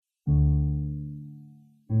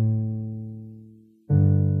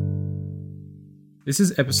This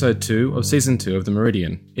is episode 2 of season 2 of the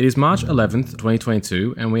Meridian. It is March 11th,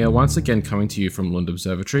 2022, and we are once again coming to you from Lund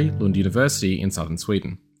Observatory, Lund University in southern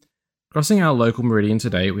Sweden. Crossing our local meridian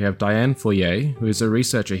today, we have Diane Fourier, who is a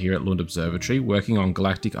researcher here at Lund Observatory working on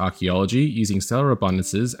galactic archeology using stellar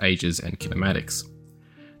abundances, ages, and kinematics.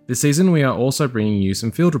 This season, we are also bringing you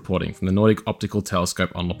some field reporting from the Nordic Optical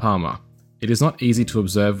Telescope on La Palma. It is not easy to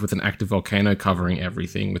observe with an active volcano covering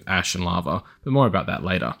everything with ash and lava, but more about that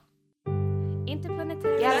later.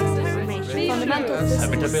 Galaxy formation, fundamental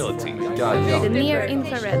habitability, the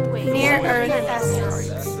near-infrared, near-Earth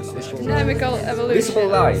asteroids, dynamical evolution, visible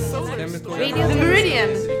light, radio, the Meridian,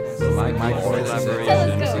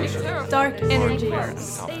 telescope, dark energy,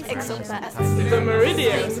 exoplanets, the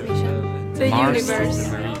Meridian, the Mars, universe,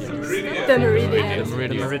 the Meridian, the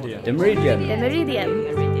Meridian, the meridian, the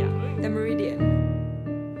Meridian, the Meridian.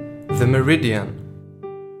 The Meridian.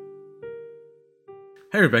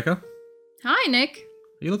 Hey Rebecca, Hi, Nick.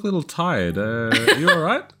 you look a little tired. You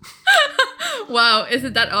alright? Wow, is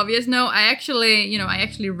it that obvious? No, I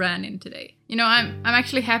actually ran in today. I'm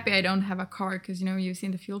actually happy I don't have a car because, you've seen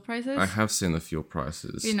the fuel prices. I have seen the fuel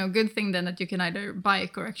prices. Good thing then that you can either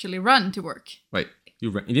bike or actually run to work. Wait,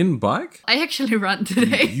 you didn't bike? I actually ran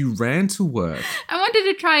today. You ran to work? I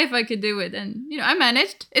wanted to try if I could do it and, I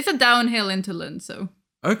managed. It's a downhill into Lund, so.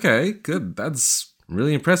 Okay, good. That's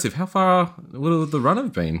really impressive. How far would the run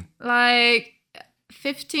have been? Like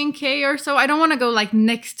 15k or so. I don't want to go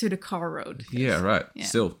next to the car road. Yeah, right. Yeah.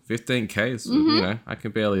 Still, 15k is, I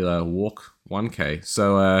can barely walk 1k.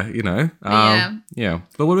 So, Yeah.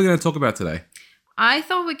 But what are we going to talk about today? I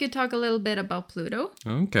thought we could talk a little bit about Pluto.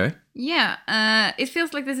 Okay. Yeah, it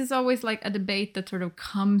feels like this is always a debate that sort of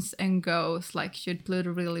comes and goes. Should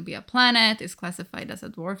Pluto really be a planet? It's classified as a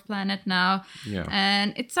dwarf planet now. Yeah.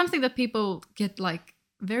 And it's something that people get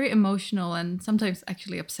very emotional and sometimes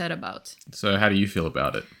actually upset about. So how do you feel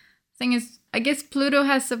about it? Thing is, I guess Pluto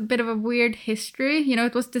has a bit of a weird history.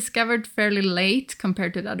 It was discovered fairly late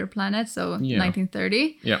compared to the other planets, so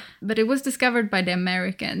 1930. Yeah. But it was discovered by the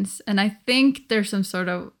Americans. And I think there's some sort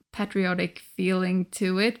of patriotic feeling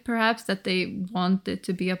to it, perhaps, that they want it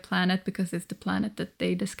to be a planet because it's the planet that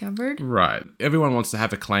they discovered. Right. Everyone wants to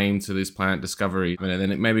have a claim to this planet discovery, and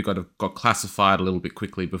then it maybe got classified a little bit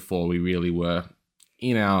quickly before we really were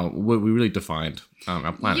we really defined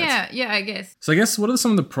our planet. Yeah, I guess. So I guess what are some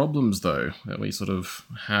of the problems, though, that we sort of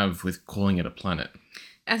have with calling it a planet?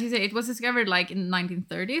 As you say, it was discovered in the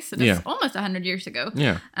 1930s, so that's almost 100 years ago.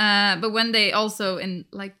 Yeah. But when they also, in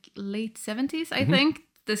late 70s, I think,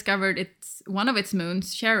 discovered one of its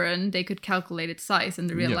moons, Charon, they could calculate its size and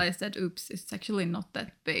they realized that, oops, it's actually not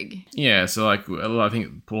that big. Yeah, so I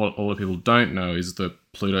think what all the people don't know is that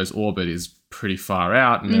Pluto's orbit is pretty far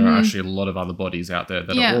out, and there are actually a lot of other bodies out there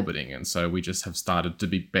that are orbiting, and so we just have started to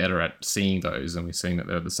be better at seeing those, and we're seeing that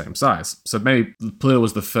they're the same size. So maybe Pluto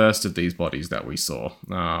was the first of these bodies that we saw,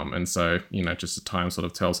 and so just the time sort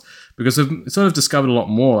of tells, because we've sort of discovered a lot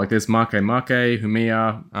more. There's Marte,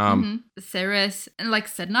 Haumea, Ceres, and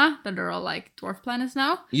Sedna, that are all dwarf planets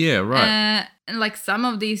now. Yeah, right. And some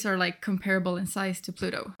of these are comparable in size to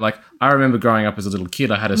Pluto. I remember growing up as a little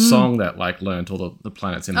kid, I had a song that learned all the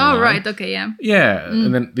planets in the line. Oh, right, okay, yeah. Yeah,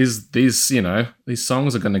 and then these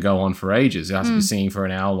songs are going to go on for ages. I have to be singing for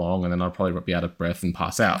an hour long, and then I'll probably be out of breath and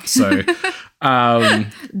pass out. So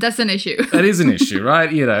that's an issue. That is an issue, right?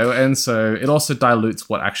 And so it also dilutes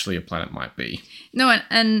what actually a planet might be. No,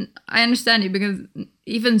 and I understand you, because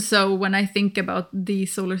even so, when I think about the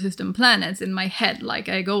solar system planets in my head,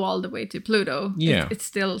 I go all the way to Pluto. Yeah. It's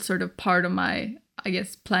still sort of part of my, I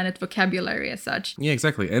guess, planet vocabulary as such. Yeah,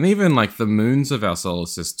 exactly. And even the moons of our solar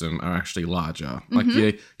system are actually larger.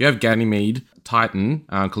 You have Ganymede, Titan,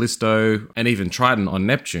 Callisto, and even Triton on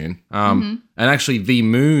Neptune. And actually the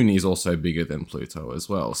moon is also bigger than Pluto as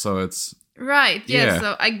well. So it's... Right, yeah.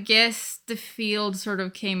 So I guess the field sort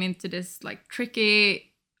of came into this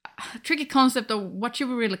tricky concept of what should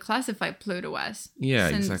we really classify Pluto as. Yeah,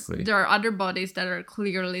 since exactly. There are other bodies that are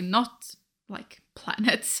clearly not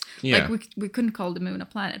planets. Yeah. We couldn't call the moon a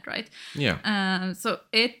planet, right? Yeah. So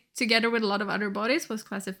it, together with a lot of other bodies, was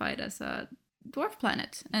classified as a dwarf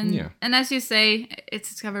planet. And as you say, it's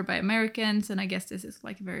discovered by Americans, and I guess this is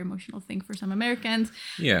a very emotional thing for some Americans.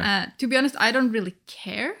 Yeah. To be honest, I don't really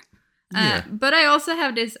care. But I also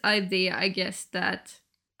have this idea, I guess, that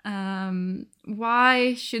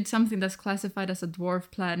why should something that's classified as a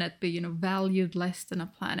dwarf planet be, valued less than a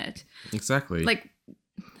planet? Exactly.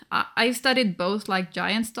 I've studied both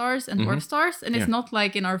giant stars and dwarf stars, and it's not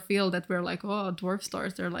in our field that we're oh, dwarf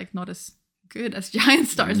stars, they're not as good as giant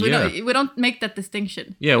stars. Yeah. We don't make that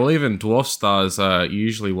distinction. Yeah, well, even dwarf stars are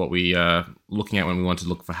usually what we are looking at when we want to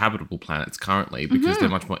look for habitable planets currently, because they're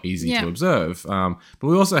much more easy to observe. But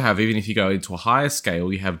we also have, even if you go into a higher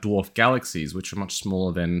scale, you have dwarf galaxies, which are much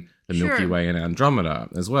smaller than the Milky Way and Andromeda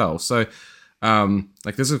as well. So,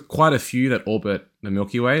 like, there's quite a few that orbit the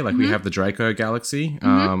Milky Way. Like, we have the Draco galaxy,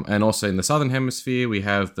 and also in the southern hemisphere, we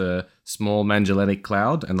have the small Magellanic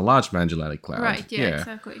Cloud and the large Magellanic Cloud. Right, yeah.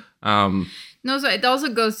 Exactly. Um, So it also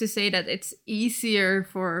goes to say that it's easier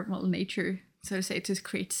for, nature, so to say, to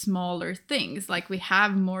create smaller things. Like, we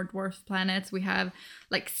have more dwarf planets. We have,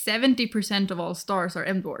 like, 70% of all stars are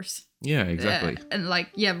M-dwarfs. Yeah, exactly. And, like,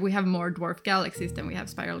 we have more dwarf galaxies than we have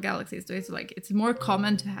spiral galaxies. So it's, like, it's more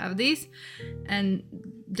common to have these. And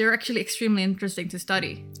they're actually extremely interesting to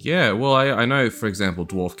study. Yeah, well, I know, for example,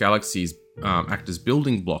 dwarf galaxies act as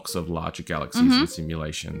building blocks of larger galaxies in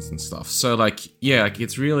simulations and stuff. So, like, yeah, like,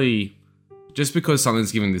 it's really... Just because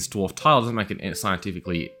something's given this dwarf title doesn't make it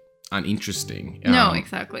scientifically uninteresting. No,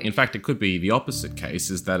 exactly. In fact, it could be the opposite case,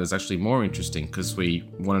 is that it's actually more interesting because we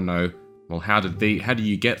want to know, well, how do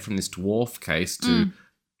you get from this dwarf case to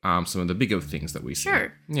some of the bigger things that we see?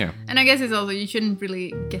 Sure. Yeah. And I guess it's also, you shouldn't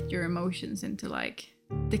really get your emotions into, like,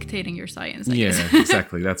 dictating your science, I Yeah, guess.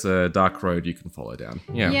 exactly. That's a dark road you can follow down.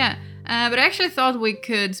 Yeah. Yeah. But I actually thought we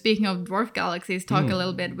could, speaking of dwarf galaxies, talk a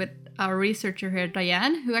little bit with our researcher here,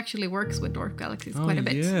 Diane, who actually works with dwarf galaxies quite a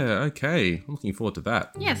bit. Yeah, okay. I'm looking forward to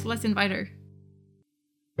that. Yes, let's invite her.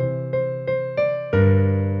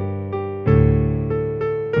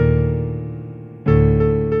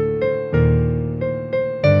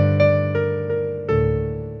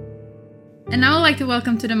 And now I'd like to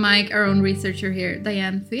welcome to the mic our own researcher here,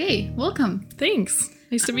 Diane Fouillet. Welcome. Thanks.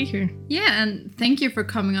 Nice to be here. Yeah, and thank you for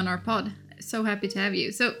coming on our pod. So happy to have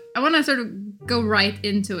you. So I want to sort of go right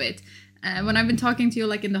into it. When I've been talking to you,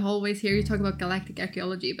 like, in the hallways here, you talk about galactic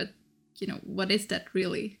archaeology, but, what is that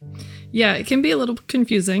really? Yeah, it can be a little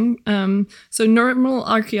confusing. So normal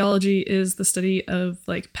archaeology is the study of,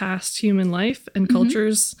 like, past human life and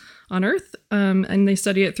cultures on Earth, and they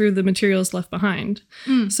study it through the materials left behind.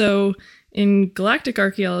 So in galactic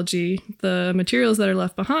archaeology, the materials that are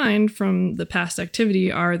left behind from the past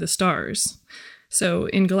activity are the stars. So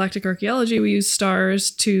in galactic archaeology, we use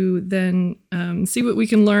stars to then see what we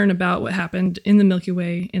can learn about what happened in the Milky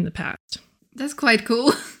Way in the past. That's quite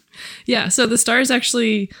cool. Yeah, so the stars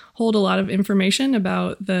actually hold a lot of information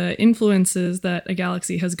about the influences that a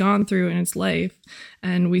galaxy has gone through in its life.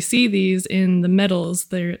 And we see these in the metals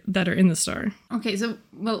that are in the star. Okay, so,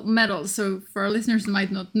 metals. So for our listeners who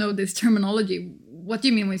might not know this terminology, what do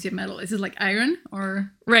you mean when you say metal? Is it like iron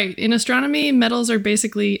or? Right. In astronomy, metals are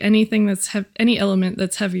basically anything any element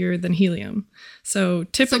that's heavier than helium. So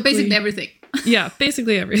basically everything. Yeah,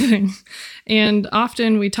 basically everything. And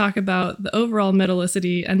often we talk about the overall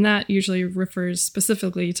metallicity, and that usually refers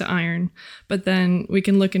specifically to iron. But then we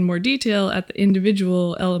can look in more detail at the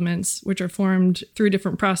individual elements, which are formed through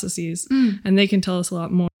different processes, and they can tell us a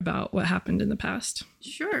lot more about what happened in the past.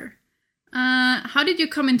 Sure. How did you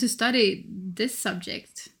come in to study this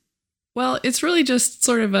subject? Well, it's really just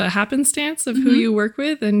sort of a happenstance of who you work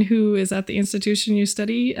with and who is at the institution you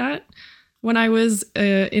study at. When I was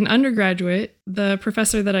in undergraduate, the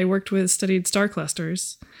professor that I worked with studied star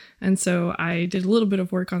clusters. And so I did a little bit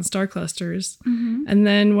of work on star clusters. And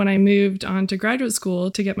then when I moved on to graduate school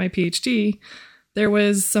to get my PhD, there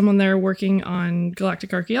was someone there working on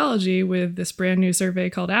galactic archaeology with this brand new survey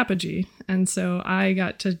called Apogee. And so I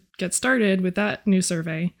got to get started with that new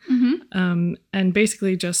survey. And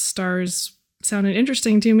basically just stars sounded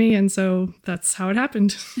interesting to me. And so that's how it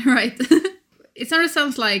happened. Right. It sort of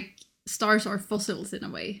sounds like stars are fossils in a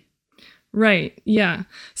way. Right, yeah.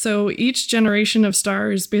 So each generation of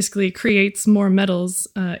stars basically creates more metals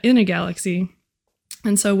in a galaxy.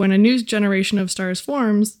 And so when a new generation of stars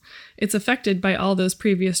forms, it's affected by all those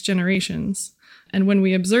previous generations. And when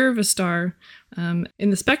we observe a star, in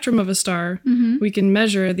the spectrum of a star, we can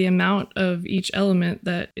measure the amount of each element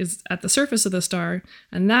that is at the surface of the star.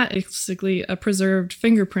 And that is basically a preserved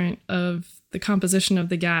fingerprint of the composition of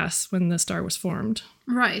the gas when the star was formed.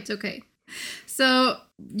 Right, okay. So,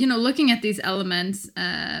 looking at these elements,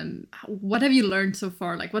 what have you learned so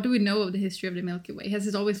far? Like, what do we know of the history of the Milky Way? Has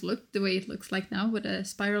it always looked the way it looks like now with the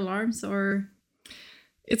spiral arms, or?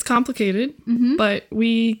 It's complicated, but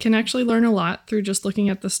we can actually learn a lot through just looking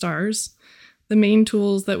at the stars. The main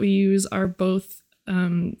tools that we use are both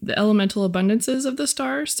the elemental abundances of the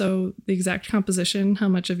star, so the exact composition, how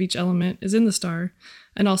much of each element is in the star,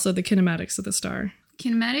 and also the kinematics of the star.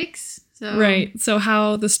 Kinematics? Right, so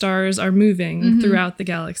how the stars are moving throughout the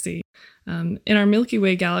galaxy. In our Milky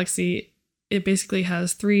Way galaxy, it basically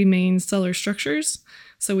has three main stellar structures.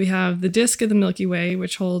 So we have the disk of the Milky Way,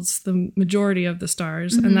 which holds the majority of the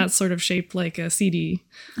stars, and that's sort of shaped like a CD,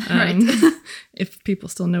 Right. if people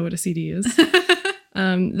still know what a CD is.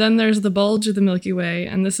 Then there's the bulge of the Milky Way,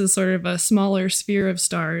 and this is sort of a smaller sphere of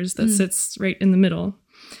stars that sits right in the middle.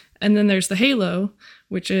 And then there's the halo,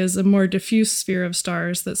 which is a more diffuse sphere of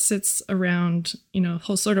stars that sits around,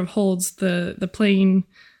 sort of holds the plane,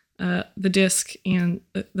 the disk, and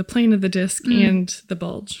the plane of the disk and the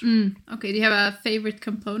bulge. Okay, do you have a favorite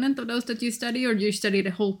component of those that you study, or do you study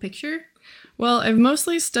the whole picture? Well, I've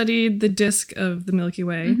mostly studied the disk of the Milky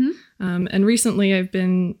Way, and recently I've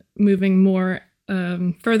been moving more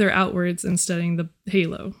further outwards and studying the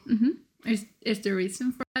halo. Is there a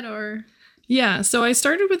reason for that, or? Yeah, so I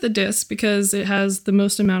started with the disk because it has the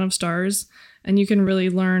most amount of stars, and you can really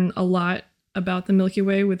learn a lot about the Milky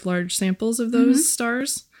Way with large samples of those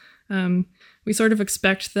stars. We sort of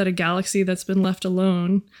expect that a galaxy that's been left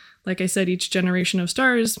alone, like I said, each generation of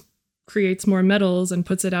stars creates more metals and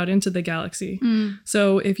puts it out into the galaxy.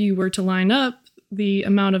 So if you were to line up the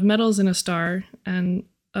amount of metals in a star and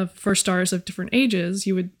for stars of different ages,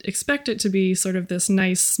 you would expect it to be sort of this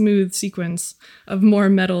nice, smooth sequence of more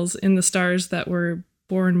metals in the stars that were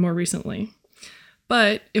born more recently.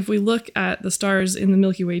 But if we look at the stars in the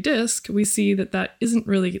Milky Way disk, we see that that isn't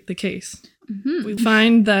really the case. We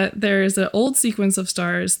find that there is an old sequence of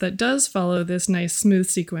stars that does follow this nice, smooth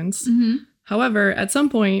sequence. However, at some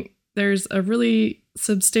point, there's a really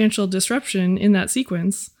substantial disruption in that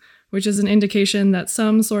sequence, which is an indication that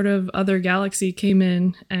some sort of other galaxy came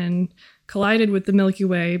in and collided with the Milky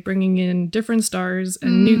Way, bringing in different stars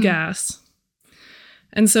and new gas.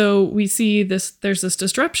 And so we see there's this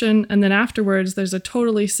disruption, and then afterwards there's a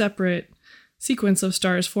totally separate sequence of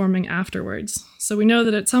stars forming afterwards. So we know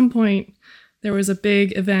that at some point there was a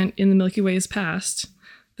big event in the Milky Way's past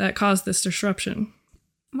that caused this disruption.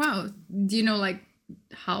 Wow. Do you know,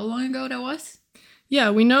 how long ago that was?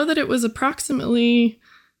 Yeah, we know that it was approximately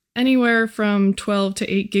anywhere from 12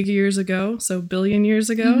 to 8 gigayears ago, so billion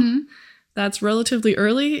years ago. That's relatively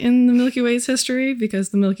early in the Milky Way's history because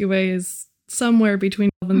the Milky Way is somewhere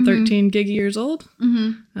between 12 and 13 gigayears old.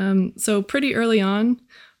 So pretty early on,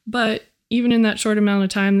 but even in that short amount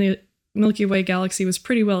of time, the Milky Way galaxy was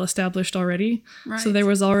pretty well established already. Right. So there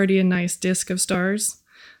was already a nice disk of stars.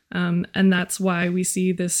 And that's why we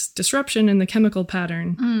see this disruption in the chemical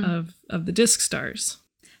pattern of the disk stars.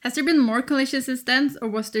 Has there been more collisions since then, or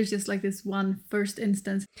was there just this one first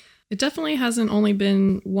instance? It definitely hasn't only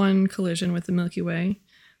been one collision with the Milky Way.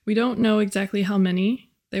 We don't know exactly how many.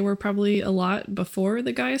 They were probably a lot before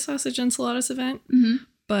the Gaia Sausage Enceladus event,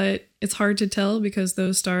 but it's hard to tell because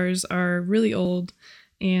those stars are really old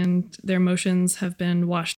and their motions have been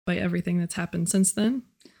washed by everything that's happened since then.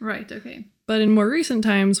 Right, okay. But in more recent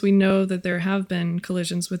times, we know that there have been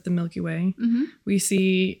collisions with the Milky Way. We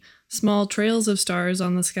see small trails of stars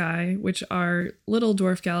on the sky, which are little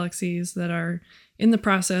dwarf galaxies that are in the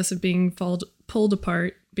process of being pulled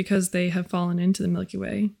apart because they have fallen into the Milky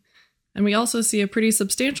Way. And we also see a pretty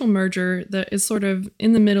substantial merger that is sort of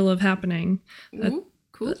in the middle of happening. Ooh,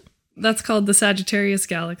 cool. That's called the Sagittarius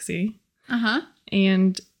Galaxy.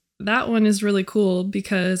 And that one is really cool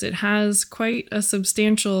because it has quite a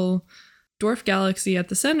substantial dwarf galaxy at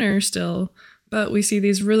the center still, but we see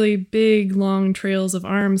these really big, long trails of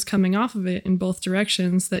arms coming off of it in both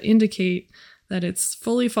directions that indicate that it's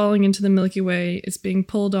fully falling into the Milky Way. It's being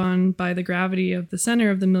pulled on by the gravity of the center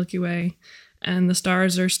of the Milky Way, and the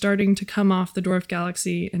stars are starting to come off the dwarf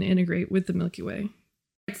galaxy and integrate with the Milky Way.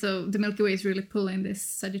 So the Milky Way is really pulling this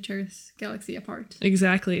Sagittarius galaxy apart.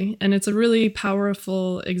 Exactly. And it's a really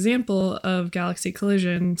powerful example of galaxy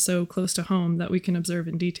collision so close to home that we can observe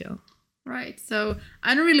in detail. Right. So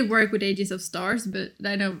I don't really work with ages of stars, but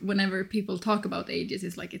I know whenever people talk about ages,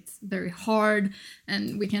 it's very hard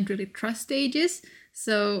and we can't really trust ages.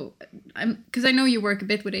 So because I know you work a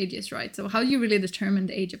bit with ages, right? So how do you really determine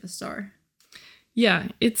the age of a star? Yeah,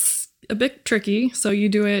 it's a bit tricky. So you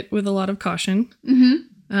do it with a lot of caution.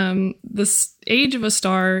 The age of a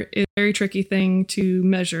star is a very tricky thing to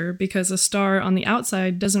measure because a star on the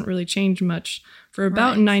outside doesn't really change much for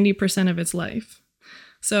about 90% of its life.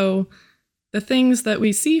 So the things that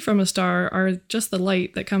we see from a star are just the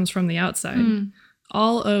light that comes from the outside.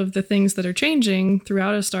 All of the things that are changing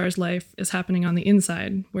throughout a star's life is happening on the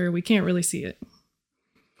inside, where we can't really see it.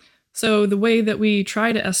 So the way that we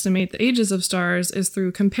try to estimate the ages of stars is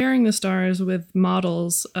through comparing the stars with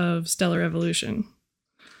models of stellar evolution.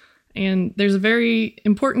 And there's a very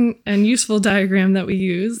important and useful diagram that we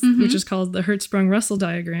use, which is called the Hertzsprung-Russell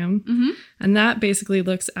diagram. And that basically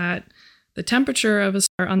looks at the temperature of a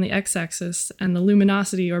star on the x-axis and the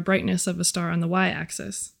luminosity or brightness of a star on the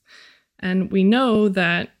y-axis. And we know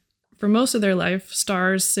that for most of their life,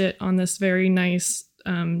 stars sit on this very nice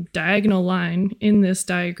diagonal line in this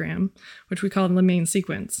diagram, which we call the main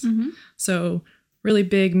sequence. So really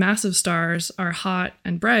big, massive stars are hot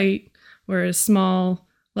and bright, whereas small,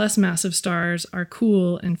 less massive stars are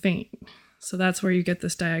cool and faint. So that's where you get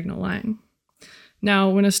this diagonal line. Now,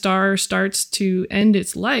 when a star starts to end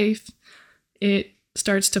its life, it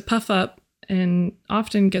starts to puff up and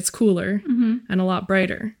often gets cooler and a lot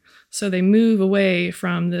brighter. So they move away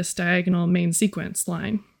from this diagonal main sequence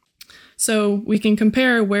line. So we can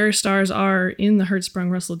compare where stars are in the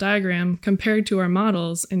Hertzsprung-Russell diagram compared to our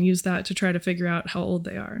models and use that to try to figure out how old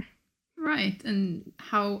they are. Right. And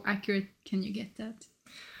how accurate can you get that?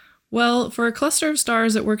 Well, for a cluster of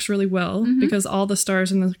stars, it works really well because all the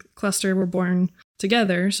stars in the cluster were born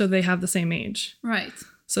together, so they have the same age. Right.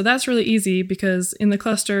 So that's really easy because in the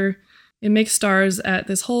cluster, it makes stars at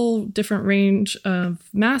this whole different range of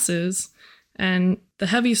masses, and the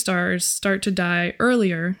heavy stars start to die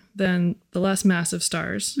earlier than the less massive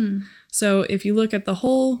stars. So if you look at the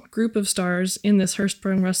whole group of stars in this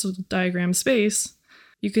Hertzsprung-Russell diagram space,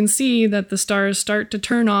 you can see that the stars start to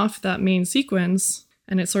turn off that main sequence,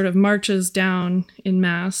 and it sort of marches down in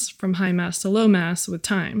mass from high mass to low mass with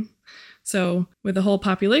time. So with a whole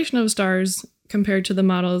population of stars compared to the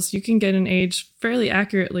models, you can get an age fairly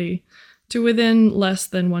accurately to within less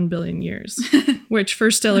than 1 billion years, which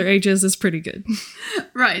for stellar ages is pretty good.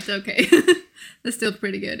 Right, okay. That's still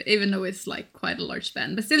pretty good, even though it's like quite a large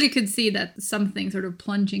span. But still you could see that something sort of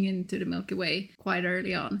plunging into the Milky Way quite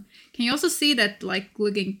early on. Can you also see that like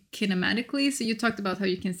looking kinematically? So you talked about how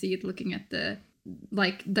you can see it looking at the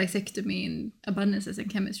like dissectomy and abundances in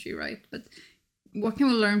chemistry, right? But what can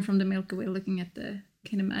we learn from the Milky Way looking at the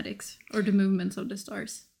kinematics or the movements of the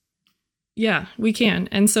stars? Yeah, we can.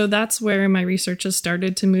 And so that's where my research has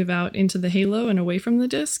started to move out into the halo and away from the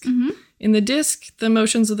disk. In the disk, the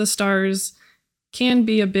motions of the stars can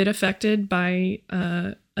be a bit affected by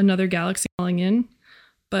another galaxy falling in,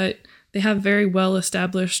 but they have very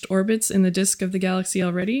well-established orbits in the disk of the galaxy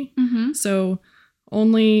already. So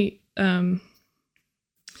only...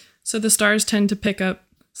 so the stars tend to pick up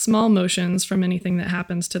small motions from anything that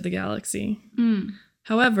happens to the galaxy.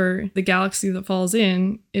 However, the galaxy that falls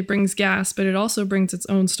in, it brings gas, but it also brings its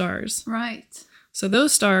own stars. Right. So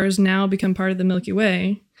those stars now become part of the Milky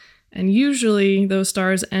Way, and usually those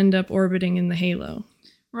stars end up orbiting in the halo.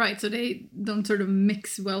 Right, so they don't sort of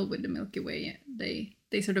mix well with the Milky Way.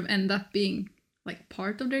 They sort of end up being like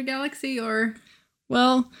part of their galaxy, or...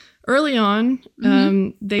 Well, early on,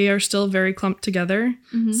 they are still very clumped together.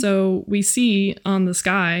 So we see on the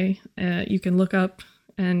sky, you can look up,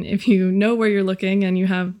 and if you know where you're looking and you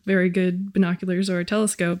have very good binoculars or a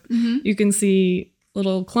telescope, you can see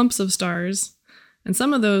little clumps of stars. And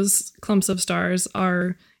some of those clumps of stars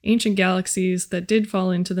are ancient galaxies that did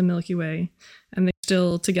fall into the Milky Way, and they're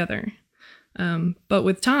still together. But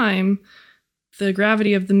with time, the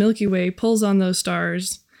gravity of the Milky Way pulls on those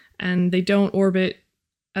stars, and they don't orbit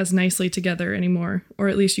as nicely together anymore, or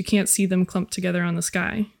at least you can't see them clumped together on the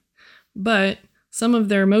sky. But some of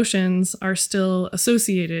their motions are still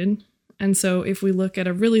associated, and so if we look at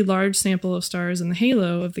a really large sample of stars in the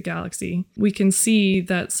halo of the galaxy, we can see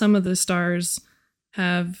that some of the stars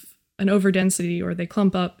have an overdensity, or they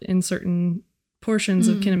clump up in certain portions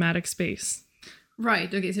of kinematic space.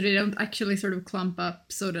 Right, okay, so they don't actually sort of clump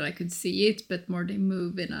up so that I could see it, but more they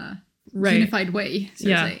move in a... Right. Unified way, so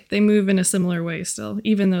to say. They move in a similar way still,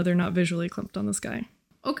 even though they're not visually clumped on the sky.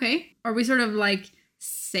 Okay. Are we sort of like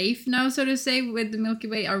safe now, so to say, with the Milky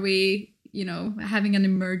Way? Are we, having any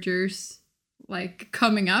mergers like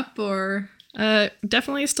coming up, or?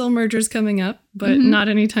 Definitely still mergers coming up, but not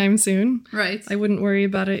anytime soon. Right. I wouldn't worry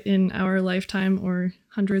about it in our lifetime or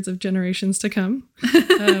hundreds of generations to come.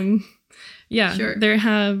 Sure. There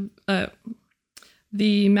have...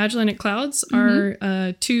 The Magellanic Clouds are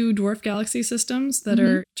two dwarf galaxy systems that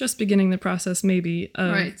are just beginning the process, maybe,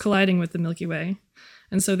 of colliding with the Milky Way.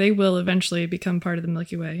 And so they will eventually become part of the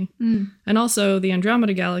Milky Way. And also, the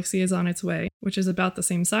Andromeda Galaxy is on its way, which is about the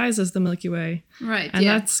same size as the Milky Way. Right, and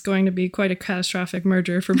that's going to be quite a catastrophic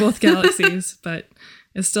merger for both galaxies, but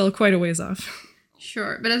it's still quite a ways off.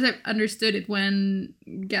 Sure, but as I've understood it, when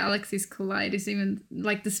galaxies collide, it's even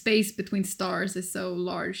like the space between stars is so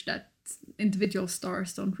large that individual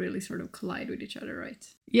stars don't really sort of collide with each other, right?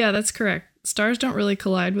 Yeah, that's correct. Stars don't really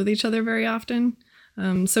collide with each other very often.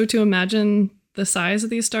 So to imagine the size of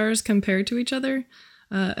these stars compared to each other,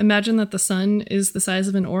 imagine that the sun is the size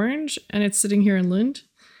of an orange and it's sitting here in Lund.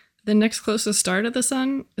 The next closest star to the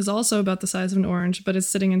sun is also about the size of an orange, but it's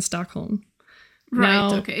sitting in Stockholm.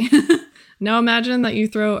 Right, okay. Now imagine that you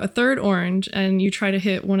throw a third orange and you try to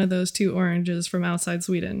hit one of those two oranges from outside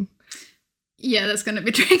Sweden. Yeah, that's gonna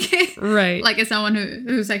be tricky. Right. Like as someone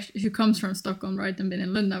who comes from Stockholm, right, and been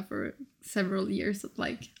in Lund now for several years,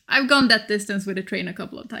 like I've gone that distance with a train a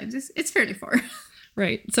couple of times. It's fairly far.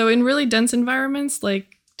 Right. So in really dense environments,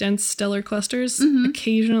 like dense stellar clusters,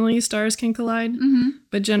 occasionally stars can collide,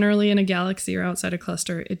 but generally in a galaxy or outside a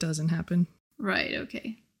cluster, it doesn't happen. Right,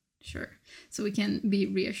 okay. Sure. So we can be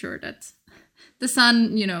reassured that the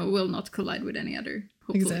sun, will not collide with any other,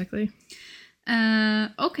 hopefully. Exactly.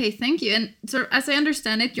 Okay, thank you. And so as I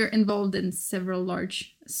understand it, you're involved in several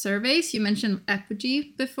large surveys. You mentioned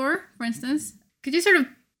Apogee before, for instance. Could you sort of,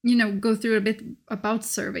 go through a bit about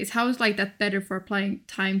surveys? How is like that better for applying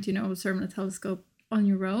time to, observe on a telescope on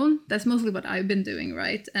your own? That's mostly what I've been doing,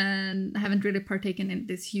 right? And I haven't really partaken in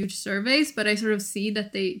these huge surveys, but I sort of see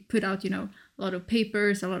that they put out, a lot of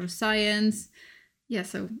papers, a lot of science. Yeah,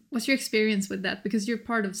 so what's your experience with that? Because you're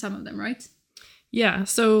part of some of them, right? Yeah,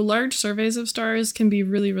 so large surveys of stars can be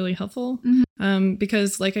really, really helpful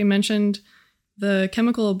because, like I mentioned, the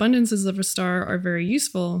chemical abundances of a star are very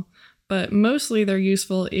useful, but mostly they're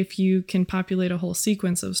useful if you can populate a whole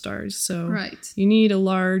sequence of stars. So you need a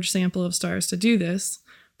large sample of stars to do this,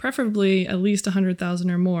 preferably at least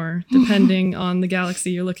 100,000 or more, depending on the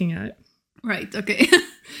galaxy you're looking at. Right, okay.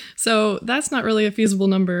 So that's not really a feasible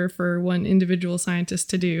number for one individual scientist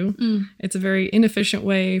to do. It's a very inefficient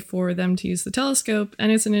way for them to use the telescope,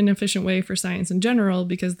 and it's an inefficient way for science in general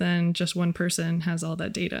because then just one person has all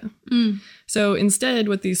that data. So instead,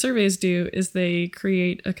 what these surveys do is they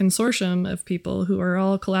create a consortium of people who are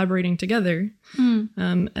all collaborating together,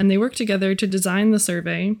 and they work together to design the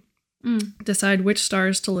survey, decide which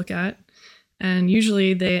stars to look at, and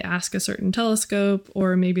usually they ask a certain telescope,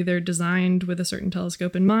 or maybe they're designed with a certain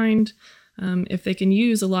telescope in mind, if they can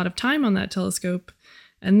use a lot of time on that telescope.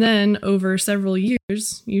 And then over several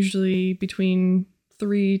years, usually between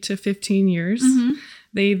 3 to 15 years,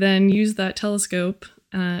 they then use that telescope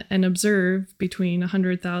and observe between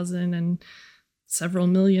 100,000 and several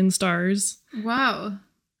million stars. Wow.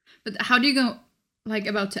 But how do you go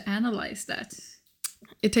about to analyze that?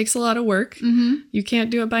 It takes a lot of work. You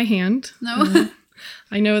can't do it by hand. No.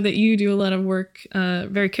 I know that you do a lot of work,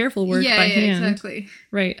 very careful work by hand. Exactly.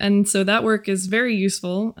 Right. And so that work is very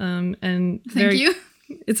useful. And Thank you.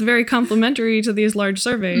 It's very complementary to these large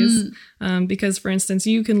surveys because, for instance,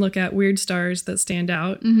 you can look at weird stars that stand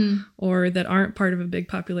out or that aren't part of a big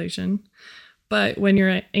population. But when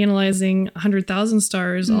you're analyzing 100,000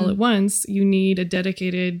 stars all at once, you need a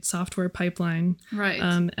dedicated software pipeline. Right.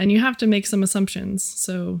 And you have to make some assumptions.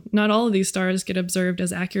 So not all of these stars get observed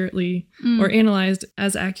as accurately or analyzed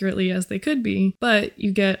as accurately as they could be, but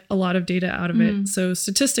you get a lot of data out of it. So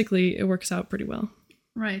statistically, it works out pretty well.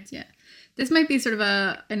 Right, yeah. This might be sort of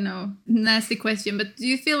a, nasty question, but do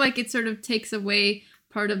you feel like it sort of takes away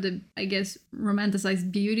part of the, I guess, romanticized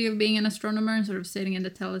beauty of being an astronomer and sort of sitting in the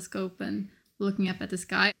telescope and looking up at the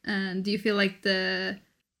sky? And do you feel like the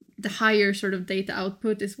higher sort of data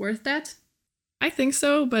output is worth that? I think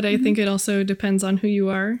so, but I think it also depends on who you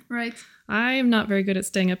are. Right. I am not very good at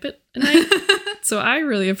staying up at night, so I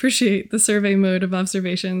really appreciate the survey mode of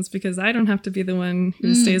observations because I don't have to be the one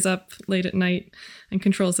who stays up late at night and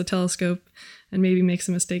controls the telescope and maybe makes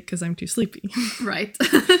a mistake because I'm too sleepy. Right.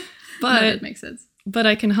 But that makes sense. But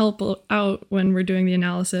I can help out when we're doing the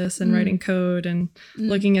analysis and writing code and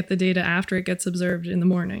looking at the data after it gets observed in the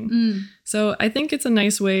morning. So I think it's a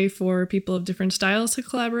nice way for people of different styles to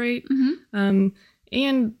collaborate.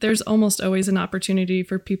 And there's almost always an opportunity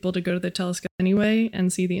for people to go to the telescope anyway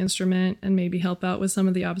and see the instrument and maybe help out with some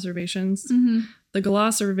of the observations. The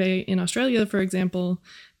Galactic survey in Australia, for example,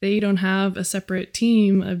 they don't have a separate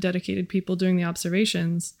team of dedicated people doing the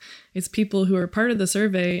observations. It's people who are part of the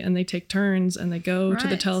survey and they take turns and they go to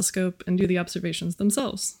the telescope and do the observations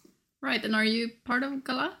themselves. Right. And are you part of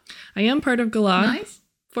Gala? I am part of Galactic. Nice.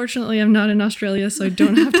 Fortunately, I'm not in Australia, so I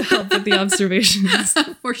don't have to help with the observations.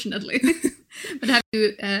 Fortunately. But have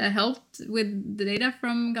you helped with the data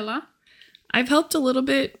from Gala? I've helped a little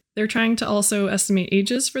bit. They're trying to also estimate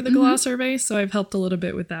ages for the Gala survey, so I've helped a little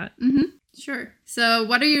bit with that. Sure. So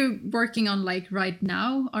what are you working on right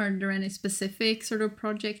now? Are there any specific sort of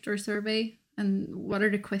project or survey? And what are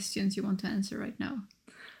the questions you want to answer right now?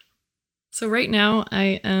 So right now,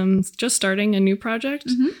 I am just starting a new project.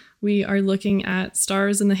 We are looking at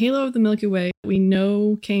stars in the halo of the Milky Way we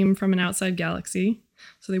know came from an outside galaxy.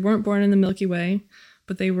 So they weren't born in the Milky Way,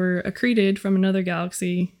 but they were accreted from another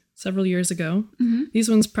galaxy several years ago. These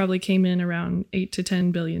ones probably came in around 8 to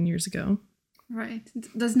 10 billion years ago. Right.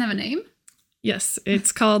 Does it have a name? Yes,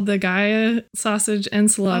 it's called the Gaia Sausage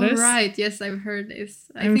Enceladus. Oh, right. Yes, I've heard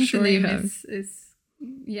this. I'm think sure the you name have. is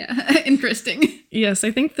interesting. Yes,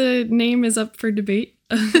 I think the name is up for debate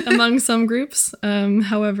among some groups.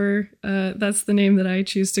 However, that's the name that I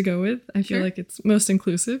choose to go with. I feel Sure. like it's most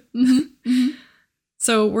inclusive. Mm-hmm.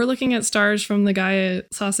 So we're looking at stars from the Gaia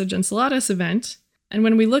Sausage Enceladus event. And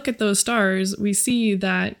when we look at those stars, we see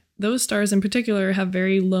that those stars in particular have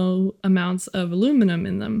very low amounts of aluminum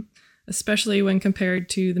in them, especially when compared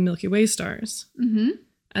to the Milky Way stars. Mm-hmm.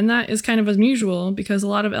 And that is kind of unusual because a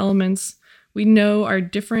lot of elements we know are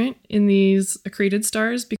different in these accreted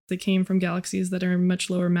stars because they came from galaxies that are much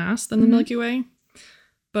lower mass than the Milky Way.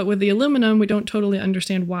 But with the aluminum, we don't totally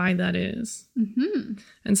understand why that is. Mm-hmm.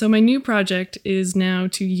 And so my new project is now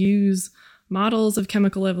to use models of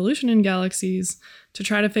chemical evolution in galaxies to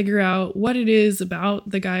try to figure out what it is about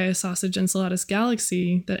the Gaia Sausage Enceladus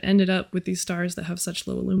galaxy that ended up with these stars that have such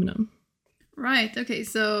low aluminum. Right. Okay.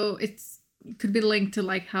 So it could be linked to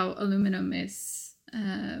like how aluminum is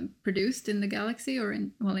produced in the galaxy or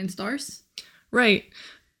in stars. Right.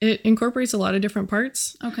 It incorporates a lot of different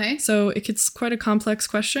parts. Okay. So it's quite a complex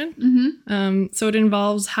question. Mm-hmm. So it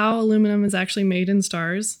involves how aluminum is actually made in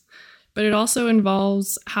stars, but it also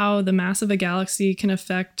involves how the mass of a galaxy can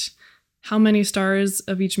affect how many stars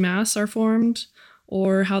of each mass are formed,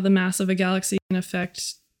 or how the mass of a galaxy can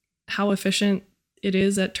affect how efficient it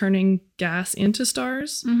is at turning gas into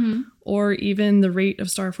stars, Mm-hmm. or even the rate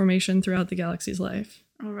of star formation throughout the galaxy's life.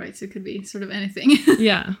 All right. So it could be sort of anything.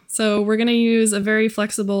 Yeah, so we're going to use a very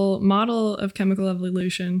flexible model of chemical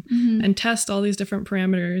evolution and test all these different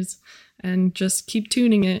parameters and just keep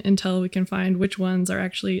tuning it until we can find which ones are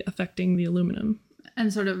actually affecting the aluminum.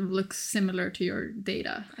 And sort of looks similar to your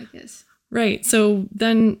data, I guess. Right, so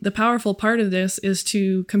then the powerful part of this is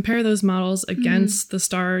to compare those models against the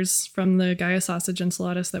stars from the Gaia Sausage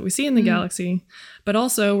Enceladus that we see in the galaxy, but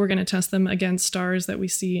also we're going to test them against stars that we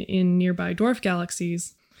see in nearby dwarf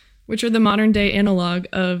galaxies, which are the modern day analog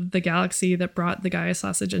of the galaxy that brought the Gaia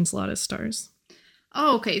Sausage Enceladus stars.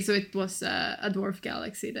 Oh, okay. So it was a dwarf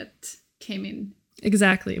galaxy that came in.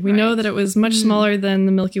 Exactly. We know Right. that it was much smaller than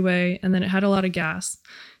the Milky Way, and then it had a lot of gas.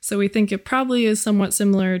 So we think it probably is somewhat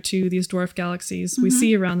similar to these dwarf galaxies we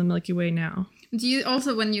see around the Milky Way now. Do you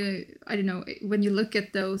also, when you look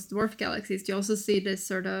at those dwarf galaxies, do you also see this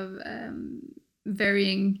sort of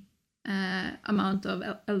varying amount of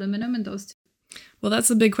aluminum in those two? Well, that's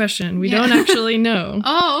the big question. We Yeah. don't actually know.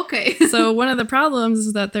 Oh, okay. So one of the problems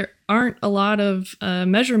is that there aren't a lot of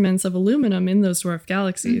measurements of aluminum in those dwarf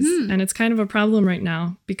galaxies. And it's kind of a problem right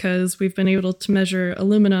now because we've been able to measure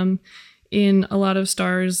aluminum in a lot of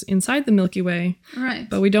stars inside the Milky Way, Right.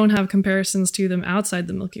 but we don't have comparisons to them outside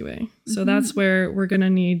the Milky Way. So that's where we're going to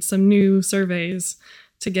need some new surveys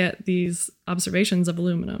to get these observations of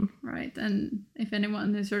aluminum. Right. And if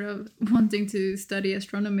anyone is sort of wanting to study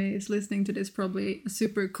astronomy is listening to this, probably a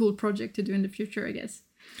super cool project to do in the future, I guess.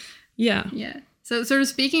 Yeah. Yeah. So sort of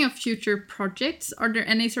speaking of future projects, are there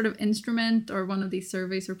any sort of instrument or one of these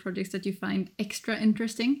surveys or projects that you find extra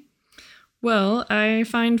interesting? Well, I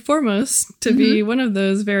find Foremost to be one of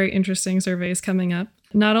those very interesting surveys coming up,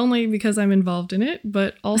 not only because I'm involved in it,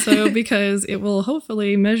 but also because it will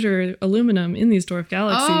hopefully measure aluminum in these dwarf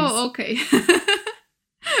galaxies. Oh, okay.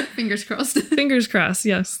 Fingers crossed. Fingers crossed,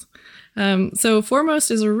 yes. So Foremost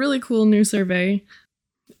is a really cool new survey.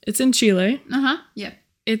 It's in Chile. Uh-huh. Yeah.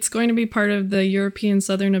 It's going to be part of the European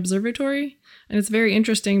Southern Observatory, and it's very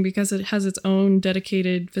interesting because it has its own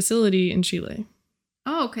dedicated facility in Chile.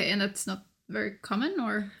 Oh, okay. And that's not very common,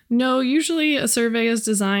 or? No, usually a survey is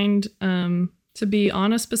designed to be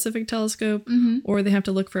on a specific telescope, or they have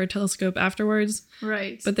to look for a telescope afterwards.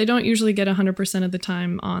 Right. But they don't usually get 100% of the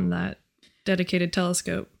time on that dedicated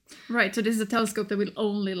telescope. Right. So this is a telescope that will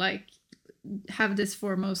only have this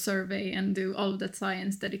Foremost survey and do all of that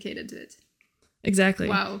science dedicated to it. Exactly.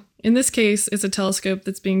 Wow. In this case, it's a telescope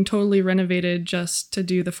that's being totally renovated just to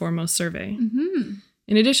do the Foremost survey. Mm-hmm.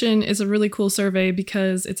 In addition, it's a really cool survey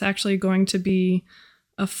because it's actually going to be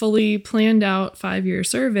a fully planned out 5-year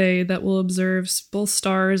survey that will observe both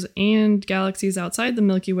stars and galaxies outside the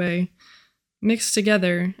Milky Way mixed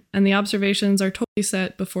together, and the observations are totally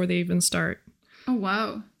set before they even start. Oh,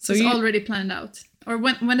 wow. So it's you- already planned out. Or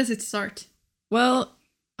when does it start? Well,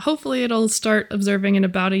 hopefully it'll start observing in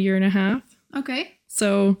about 1.5 years. Okay.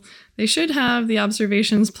 So they should have the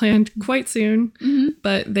observations planned quite soon,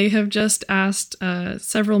 but they have just asked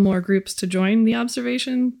several more groups to join the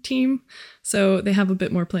observation team, so they have a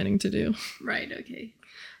bit more planning to do. Right, okay.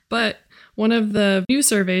 But one of the new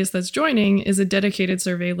surveys that's joining is a dedicated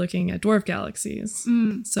survey looking at dwarf galaxies.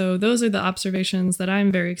 So those are the observations that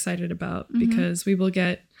I'm very excited about because we will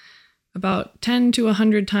get about 10 to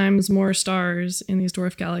 100 times more stars in these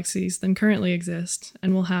dwarf galaxies than currently exist,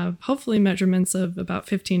 and we'll have hopefully measurements of about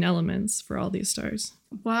 15 elements for all these stars.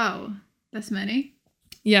 Wow, that's many.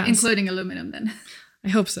 Yeah. Including aluminum then, I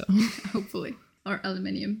hope so. hopefully. Or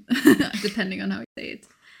aluminium, depending on how you say it.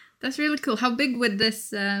 That's really cool. How big would this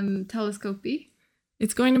telescope be?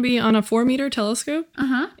 It's going to be on a 4-meter telescope,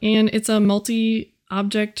 and it's a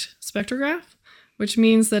multi-object spectrograph, which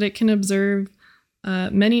means that it can observe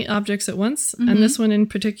many objects at once. And this one in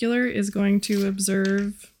particular is going to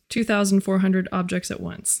observe 2,400 objects at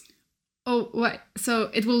once. Oh, what? So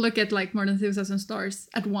it will look at like more than 2,000 stars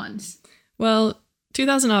at once? Well,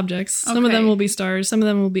 2,000 objects. Some of them will be stars. Some of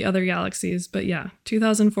them will be other galaxies. But yeah,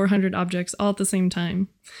 2,400 objects all at the same time.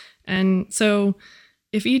 And so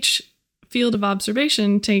if each field of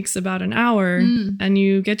observation takes about an hour and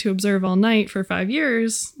you get to observe all night for 5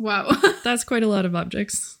 years, wow, that's quite a lot of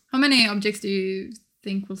objects. How many objects do you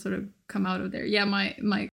think will sort of come out of there? Yeah,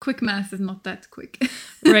 my quick math is not that quick.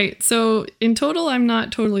 Right. So in total, I'm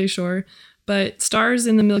not totally sure. But stars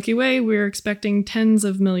in the Milky Way, we're expecting tens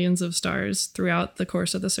of millions of stars throughout the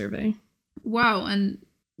course of the survey. Wow. And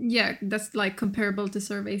yeah, that's like comparable to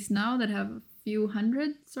surveys now that have a few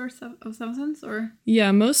hundreds or of thousands, or?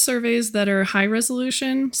 Yeah, most surveys that are high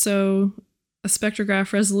resolution, so a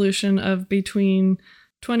spectrograph resolution of between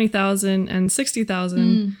 20,000 and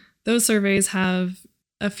 60,000, those surveys have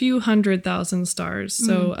a few 100,000 stars,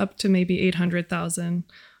 so up to maybe 800,000,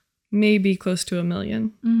 maybe close to 1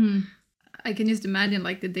 million. I can just imagine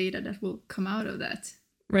like the data that will come out of that.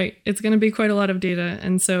 Right. It's going to be quite a lot of data.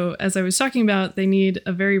 And so, as I was talking about, they need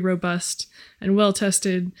a very robust and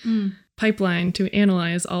well-tested pipeline to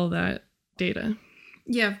analyze all that data.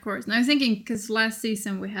 Yeah, of course. And I was thinking, because last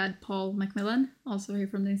season we had Paul Macmillan, also here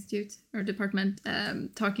from the institute or department,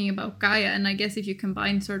 talking about Gaia. And I guess if you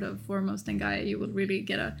combine sort of Foremost and Gaia, you will really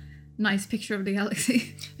get a nice picture of the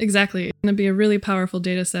galaxy. Exactly. It's going to be a really powerful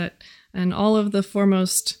data set. And all of the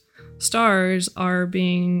Foremost stars are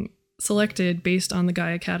being selected based on the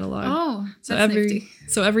Gaia catalog. Oh, that's nifty.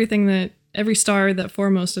 So every star that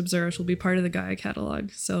Foremost observes will be part of the Gaia catalog.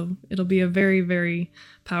 So it'll be a very, very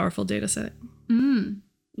powerful data set.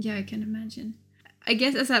 Yeah, I can imagine. I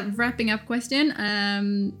guess as a wrapping up question,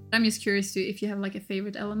 I'm just curious if you have like a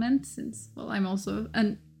favorite element, since, well, I'm also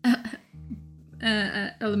an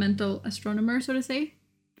elemental astronomer, so to say.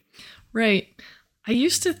 Right. I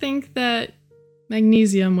used to think that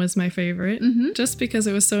magnesium was my favorite, just because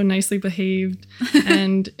it was so nicely behaved.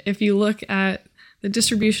 And if you look at the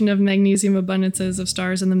distribution of magnesium abundances of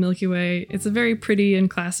stars in the Milky Way, it's a very pretty and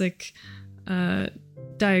classic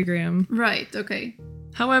diagram. Right, okay.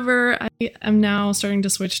 However, I am now starting to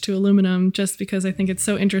switch to aluminum just because I think it's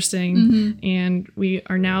so interesting. And we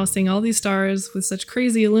are now seeing all these stars with such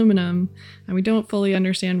crazy aluminum, and we don't fully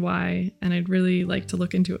understand why. And I'd really like to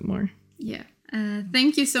look into it more. Yeah.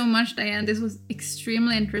 Thank you so much, Diane. This was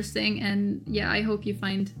extremely interesting. And yeah, I hope you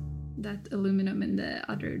find that aluminum in the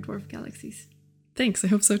other dwarf galaxies. Thanks. I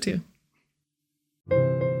hope so too.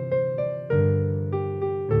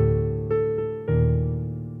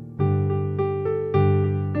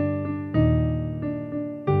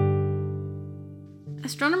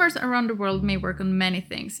 Astronomers around the world may work on many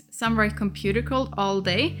things. Some write computer code all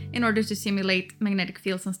day in order to simulate magnetic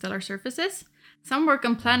fields on stellar surfaces. Some work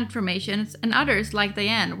on planet formations, and others, like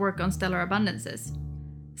Diane, work on stellar abundances.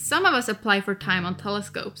 Some of us apply for time on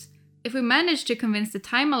telescopes. If we manage to convince the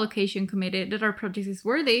Time Allocation Committee that our project is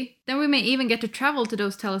worthy, then we may even get to travel to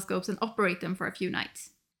those telescopes and operate them for a few nights.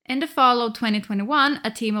 In the fall of 2021, a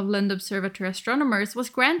team of Lund Observatory astronomers was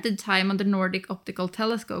granted time on the Nordic Optical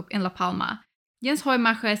Telescope in La Palma. Jens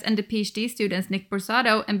Hoimaches and the PhD students Nick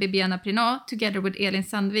Borsado and Bibiana Prinot, together with Elin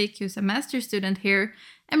Sandvik, who's a master's student here,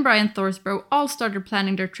 and Brian Thorsbro, all started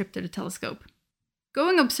planning their trip to the telescope.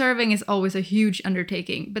 Going observing is always a huge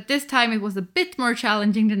undertaking, but this time it was a bit more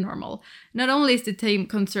challenging than normal. Not only is the team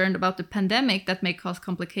concerned about the pandemic that may cause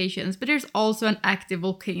complications, but there's also an active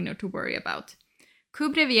volcano to worry about.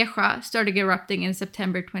 Cubre Vieja started erupting in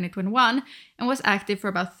September 2021 and was active for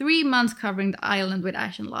about 3 months, covering the island with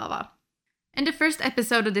ash and lava. In the first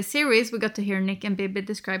episode of this series, we got to hear Nick and Bibi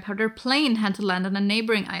describe how their plane had to land on a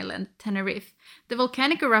neighboring island, Tenerife. The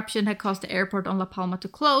volcanic eruption had caused the airport on La Palma to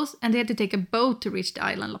close, and they had to take a boat to reach the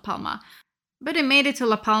island La Palma. But they made it to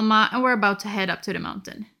La Palma and were about to head up to the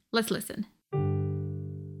mountain. Let's listen.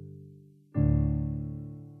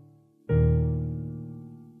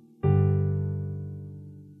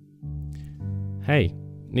 Hey,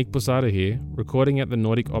 Nick Posada here, recording at the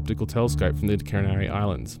Nordic Optical Telescope from the Canary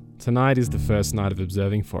Islands. Tonight is the first night of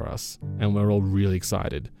observing for us, and we're all really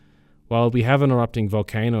excited. While we have an erupting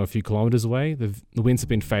volcano a few kilometres away, the winds have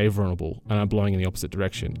been favourable and are blowing in the opposite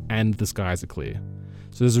direction, and the skies are clear.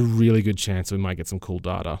 So there's a really good chance that we might get some cool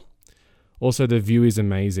data. Also, the view is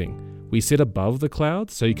amazing. We sit above the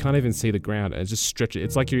clouds, so you can't even see the ground, and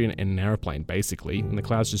it's like you're in an aeroplane, basically, and the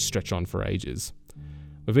clouds just stretch on for ages.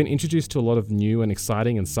 We've been introduced to a lot of new and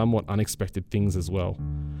exciting and somewhat unexpected things as well,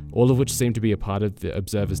 all of which seem to be a part of the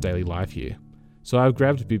observer's daily life here. So I've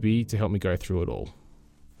grabbed Bibi to help me go through it all.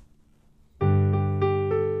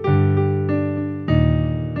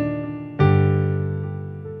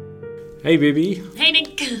 Hey Bibi. Hey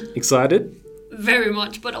Nick. Excited? Very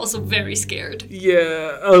much, but also very scared.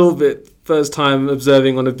 Yeah, a little bit. First time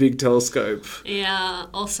observing on a big telescope. Yeah,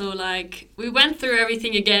 also we went through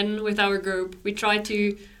everything again with our group. We tried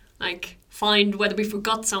to find whether we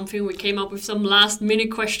forgot something. We came up with some last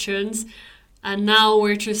minute questions, and now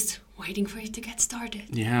we're just waiting for it to get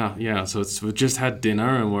started. Yeah. So we've just had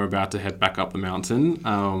dinner and we're about to head back up the mountain.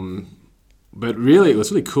 But really, it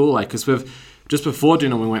was really cool, because just before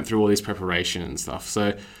dinner we went through all this preparation and stuff.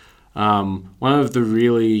 So one of the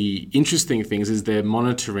really interesting things is they're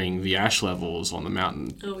monitoring the ash levels on the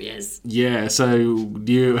mountain. Oh yes. Yeah. So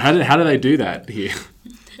how do they do that here?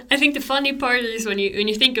 I think the funny part is when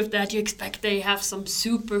you think of that, you expect they have some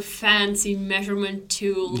super fancy measurement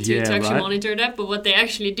tool to actually monitor that. But what they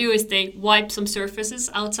actually do is they wipe some surfaces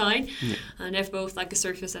outside, and they have both a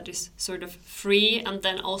surface that is sort of free, and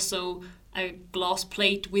then also a glass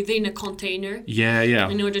plate within a container. Yeah.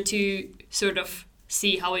 In order to sort of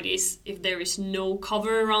see how it is if there is no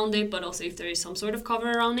cover around it, but also if there is some sort of cover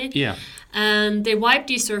around it. Yeah. And they wipe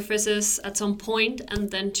these surfaces at some point, and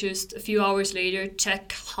then just a few hours later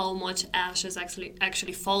check how much ash has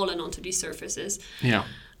actually fallen onto these surfaces. Yeah.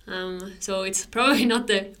 So it's probably not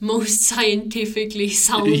the most scientifically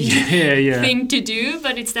sound thing to do,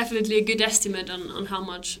 but it's definitely a good estimate on how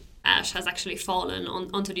much ash has actually fallen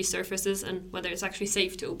onto these surfaces and whether it's actually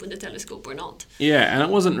safe to open the telescope or not. Yeah, and it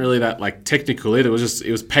wasn't really that technical either.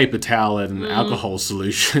 It was paper towel and alcohol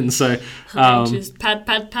solution. So just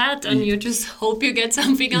pat, and you just hope you get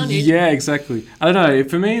something on it. Yeah, exactly. I don't know.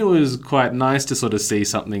 For me, it was quite nice to sort of see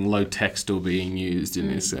something low tech still being used in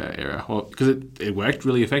this era. Well, because it worked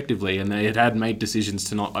really effectively, and they had made decisions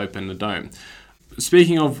to not open the dome.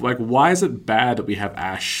 Speaking of, why is it bad that we have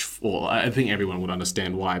ash? Well, I think everyone would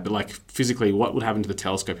understand why, but, physically, what would happen to the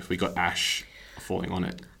telescope if we got ash falling on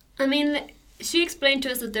it? I mean, she explained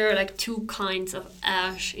to us that there are, two kinds of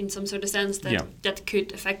ash in some sort of sense that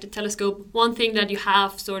could affect the telescope. One thing that you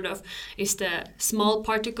have, sort of, is the small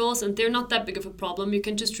particles, and they're not that big of a problem. You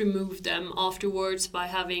can just remove them afterwards by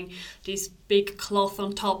having this big cloth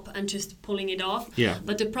on top and just pulling it off. Yeah.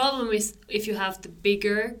 But the problem is if you have the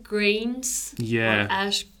bigger grains, or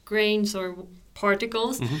ash grains or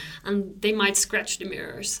particles, and they might scratch the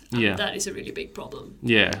mirrors. And that is a really big problem.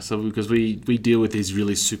 Yeah, so because we deal with these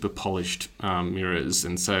really super polished mirrors,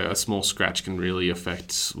 and so a small scratch can really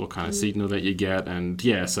affect what kind of signal that you get. And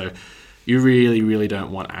so you really, really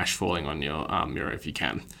don't want ash falling on your mirror if you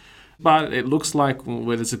can. But it looks like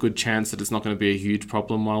there's a good chance that it's not going to be a huge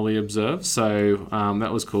problem while we observe. So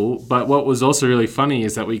that was cool. But what was also really funny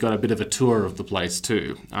is that we got a bit of a tour of the place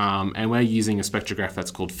too. And we're using a spectrograph that's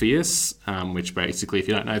called FIRS, which basically, if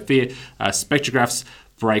you don't know, spectrographs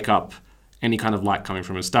break up any kind of light coming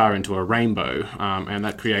from a star into a rainbow. And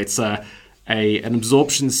that creates an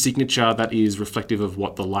absorption signature that is reflective of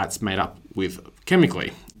what the light's made up with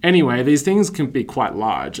chemically. Anyway, these things can be quite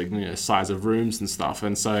large, the size of rooms and stuff.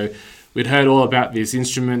 And so we'd heard all about this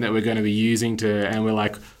instrument that we're going to be using and we're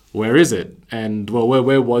like, where is it? And, well,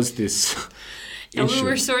 where was this instrument? We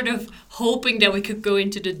were sort of hoping that we could go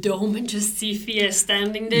into the dome and just see Fia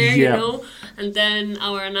standing there, you know? And then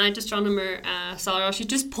our night astronomer, Sarah, she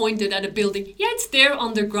just pointed at a building. Yeah, it's there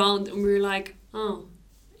underground. And we were like, oh,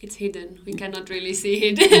 it's hidden. We cannot really see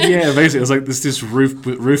it. Yeah, basically, it was like this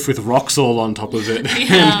roof with rocks all on top of it.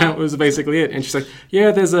 And that was basically it. And she's like, yeah,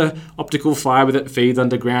 there's a optical fiber that feeds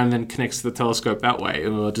underground and then connects to the telescope that way.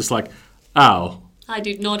 And we were just like, oh. I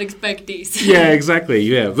did not expect this. Yeah, exactly.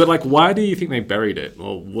 Yeah. But why do you think they buried it?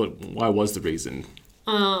 Or why was the reason?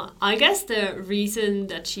 I guess the reason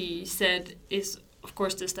that she said is, of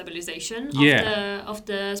course, the stabilization of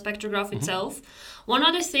the spectrograph itself. One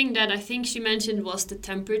other thing that I think she mentioned was the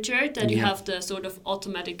temperature, that you have the sort of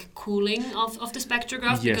automatic cooling of the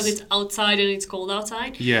spectrograph because it's outside and it's cold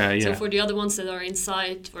outside. So for the other ones that are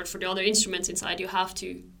inside, or for the other instruments inside, you have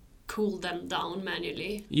to cool them down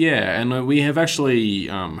manually. Yeah, and we have actually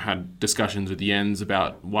had discussions with Jens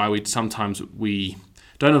about why we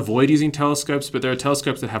don't avoid using telescopes, but there are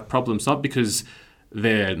telescopes that have problems, not because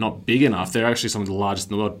they're not big enough. They're actually some of the largest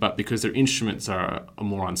in the world, but because their instruments are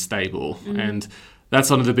more unstable. And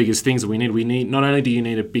that's one of the biggest things that we need. We need, not only do you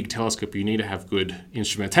need a big telescope, you need to have good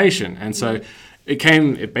instrumentation. And so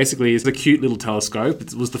it basically is a cute little telescope.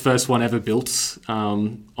 It was the first one ever built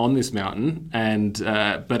on this mountain, and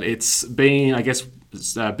but it's been, I guess,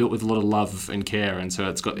 built with a lot of love and care, and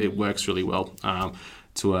so it works really well.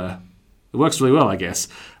 It works really well, I guess.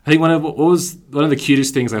 I think one of the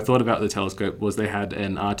cutest things I thought about the telescope was they had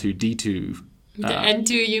an R2D2. The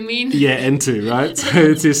N2, you mean? Yeah, N2, right? So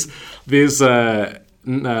it's this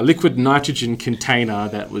liquid nitrogen container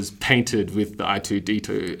that was painted with the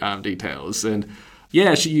R2D2 details, and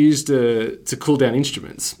she used to cool down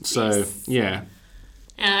instruments. So yes.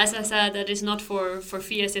 As I said, that is not for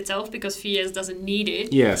FIES itself, because FIES doesn't need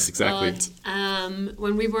it. Yes, exactly. But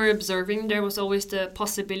when we were observing, there was always the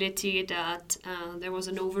possibility that there was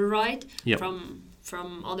an override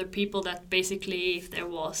from other people, that basically if there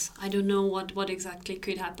was, I don't know what exactly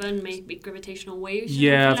could happen, maybe gravitational waves.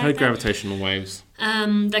 Yeah, I've heard gravitational waves.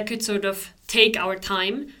 That could sort of take our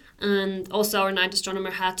time. And also our night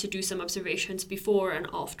astronomer had to do some observations before and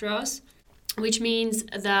after us, which means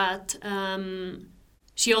that...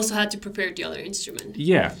 she also had to prepare the other instrument.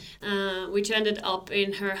 Yeah. Which ended up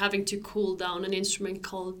in her having to cool down an instrument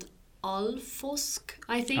called Alfosk,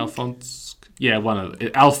 I think. Alfosk. Yeah,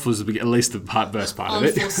 Alf was at least the first part of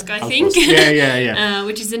it. Alfosk, I think. Yeah.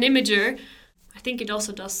 Which is an imager. I think it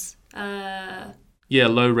also does...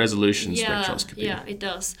 low resolution spectroscopy. Yeah, it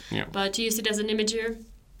does. Yeah. But she used it as an imager,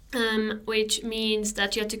 which means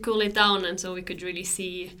that you had to cool it down, and so we could really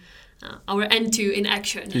see... our N2 in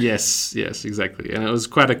action. Yes, exactly. And it was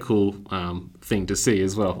quite a cool thing to see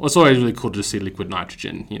as well. It's always really cool to see liquid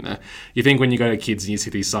nitrogen, You think when you go to kids and you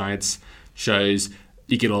see these science shows,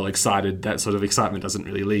 you get all excited. That sort of excitement doesn't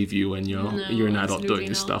really leave you when you're an adult doing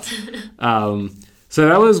this stuff. So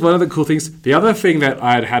that was one of the cool things. The other thing that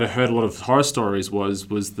I'd heard a lot of horror stories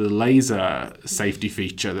was the laser safety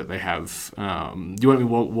feature that they have. Do you want me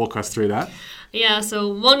to walk us through that? Yeah, so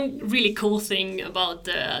one really cool thing about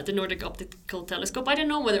the Nordic Optical Telescope, I don't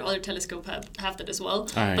know whether other telescopes have that as well,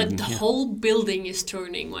 but the whole building is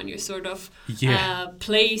turning when you sort of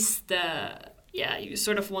place you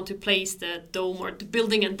sort of want to place the dome or the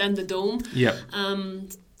building and then the dome. Yeah.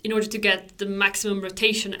 In order to get the maximum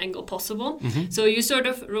rotation angle possible. Mm-hmm. So you sort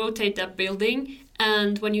of rotate that building,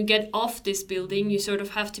 and when you get off this building, you sort of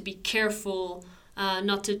have to be careful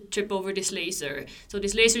not to trip over this laser. So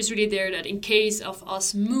this laser is really there that in case of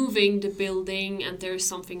us moving the building and there's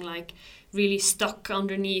something like really stuck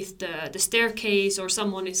underneath the staircase, or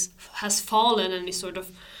someone has fallen and is sort of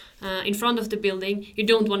in front of the building, you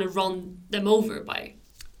don't want to run them over by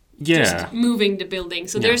just moving the building.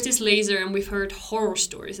 So there's this laser, and we've heard horror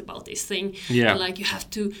stories about this thing. Yeah. And like you have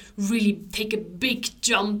to really take a big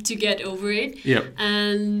jump to get over it. Yep.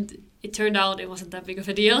 And it turned out it wasn't that big of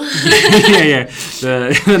a deal.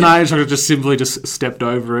 The night instructor just simply stepped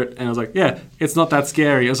over it, and I was like, it's not that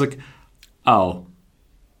scary. I was like,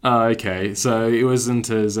 okay. So it wasn't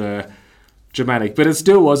as dramatic, but it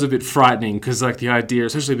still was a bit frightening, because like the idea,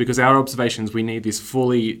 especially because our observations, we need this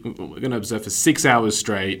we're going to observe for 6 hours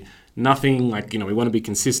straight, nothing, like, we want to be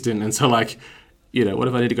consistent, and so like, what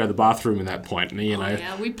if I need to go to the bathroom at that point?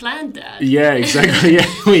 And, we planned that. Yeah, exactly.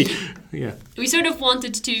 We sort of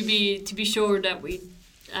wanted to be sure that we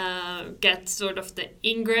get sort of the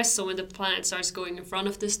ingress. So when the planet starts going in front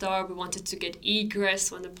of the star, we wanted to get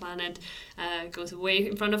egress when the planet goes away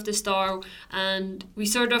in front of the star, and we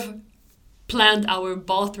sort of planned our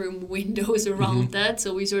bathroom windows around that.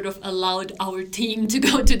 So we sort of allowed our team to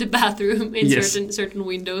go to the bathroom in certain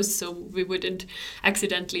windows, so we wouldn't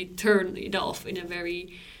accidentally turn it off in a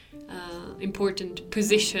very important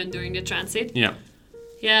position during the transit.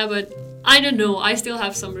 Yeah, but I don't know. I still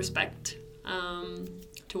have some respect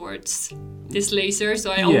towards this laser,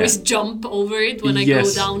 so I always jump over it when I go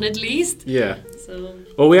down, at least. Yeah. So.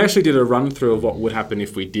 Well, we actually did a run through of what would happen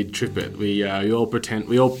if we did trip it. We all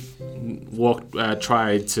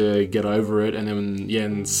tried to get over it, and then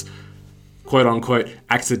Jens, quote unquote,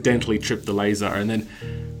 accidentally tripped the laser, and then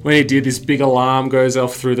when he did, this big alarm goes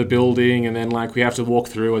off through the building, and then like we have to walk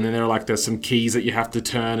through, and then there's some keys that you have to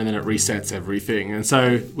turn, and then it resets everything. And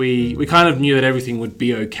so we kind of knew that everything would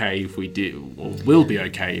be okay if we did, or will be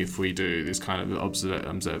okay if we do this kind of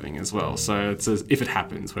observing as well. So it's if it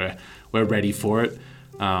happens, we're ready for it.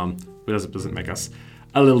 But it doesn't make us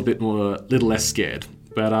a little less scared.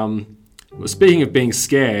 But speaking of being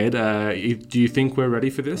scared, do you think we're ready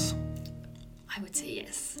for this? I would say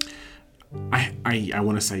yes. I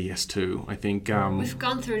want to say yes too. I think we've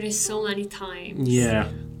gone through this so many times. Yeah.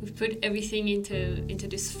 We've put everything into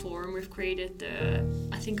this form. We've created the,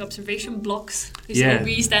 I think, observation blocks. Is OB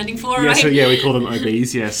standing for, yeah, right? So yeah, we call them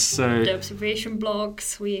OBs. Yes. So the observation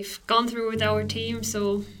blocks we've gone through with our team.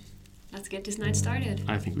 So let's get this night started.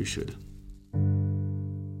 I think we should.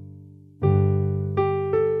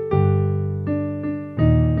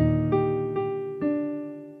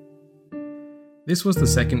 This was the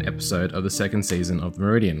second episode of the second season of The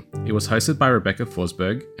Meridian. It was hosted by Rebecca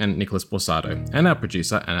Forsberg and Nicholas Borsado, and our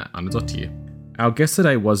producer Anna Anadottir. Our guest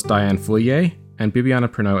today was Diane Fourier, and Bibiana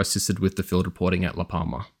Pernot assisted with the field reporting at La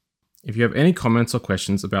Palma. If you have any comments or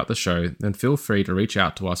questions about the show, then feel free to reach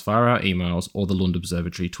out to us via our emails or the Lund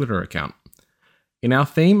Observatory Twitter account. In our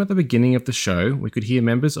theme at the beginning of the show, we could hear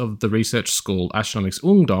members of the research school Astronomics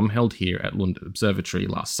Ungdom held here at Lund Observatory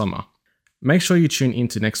last summer. Make sure you tune in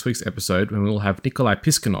to next week's episode when we will have Nikolai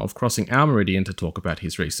Piskunov crossing our meridian to talk about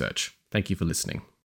his research. Thank you for listening.